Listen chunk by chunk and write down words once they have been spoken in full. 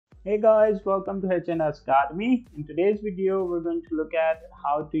Hey guys, welcome to HNS Academy. In today's video, we're going to look at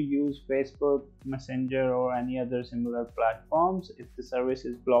how to use Facebook Messenger or any other similar platforms if the service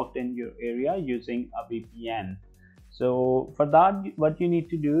is blocked in your area using a VPN. So for that, what you need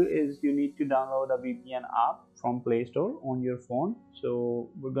to do is you need to download a VPN app from Play Store on your phone.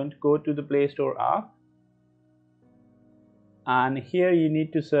 So we're going to go to the Play Store app, and here you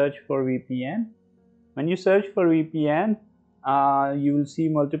need to search for VPN. When you search for VPN, you will see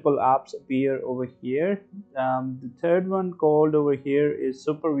multiple apps appear over here. The third one called over here is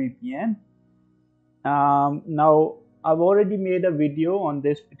Super VPN. Now I've already made a video on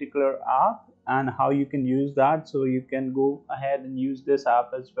this particular app and how you can use that, so you can go ahead and use this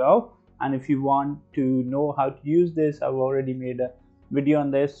app as well. And if you want to know how to use this, I've already made a video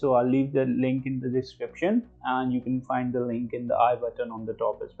on this, so I'll leave the link in the description, and you can find the link in the I button on the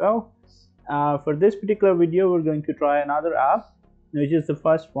top as well. For this particular video, we're going to try another app, which is the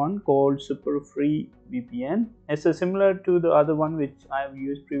first one called Super Free VPN. It's similar to the other one which I have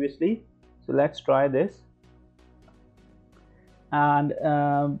used previously. So let's try this. And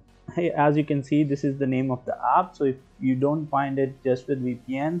hey, as you can see, this is the name of the app. So if you don't find it just with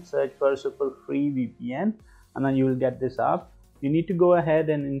VPN, search for Super Free VPN, and then you will get this app. You need to go ahead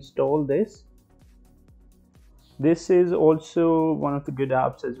and install this. This is also one of the good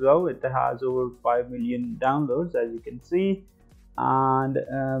apps as well. It has over 5 million downloads, as you can see, and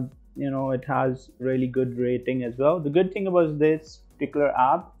it has really good rating as well. The good thing about this particular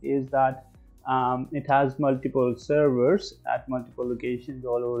app is that it has multiple servers at multiple locations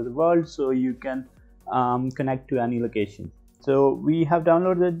all over the world, so you can connect to any location. So we have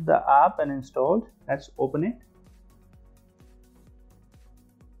downloaded the app and installed. Let's open it.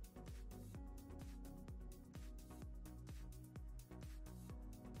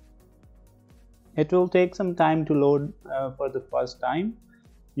 It will take some time to load for the first time.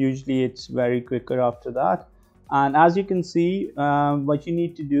 Usually it's very quicker after that. And as you can see, what you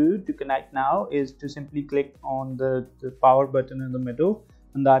need to do to connect now is to simply click on the power button in the middle,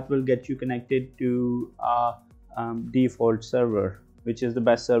 and that will get you connected to a default server, which is the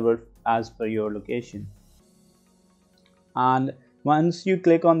best server as per your location. And once you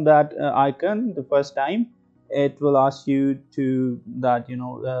click on that icon the first time, it will ask you to that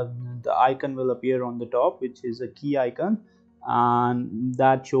the icon will appear on the top, which is a key icon, and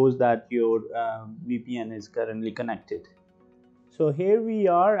that shows that your VPN is currently connected. So here we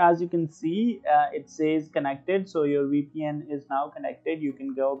are. As you can see, it says connected, so your VPN is now connected. You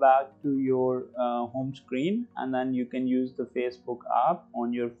can go back to your home screen, and then you can use the Facebook app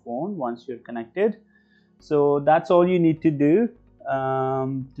on your phone once you're connected. So that's all you need to do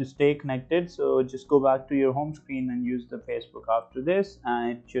to stay connected. So just go back to your home screen and use the Facebook after this,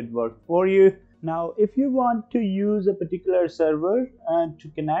 and it should work for you. Now if you want to use a particular server to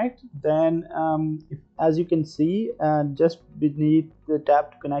connect, then as you can see, just beneath the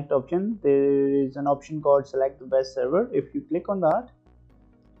tap to connect option, there is an option called select the best server. If you click on that,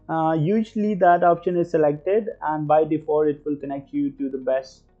 usually that option is selected, and by default it will connect you to the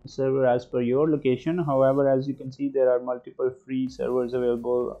best server as per your location. However, as you can see, there are multiple free servers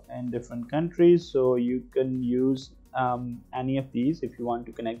available in different countries, so you can use any of these if you want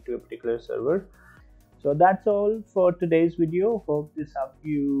to connect to a particular server. So that's all for today's video. Hope this helped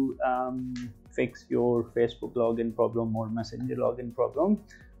you fix your Facebook login problem or Messenger login problem,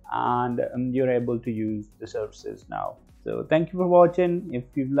 and you're able to use the services now. So thank you for watching. If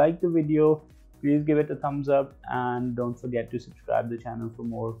you liked the video, please give it a thumbs up, and don't forget to subscribe the channel for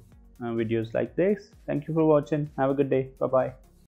more videos like this. Thank you for watching. Have a good day. Bye bye.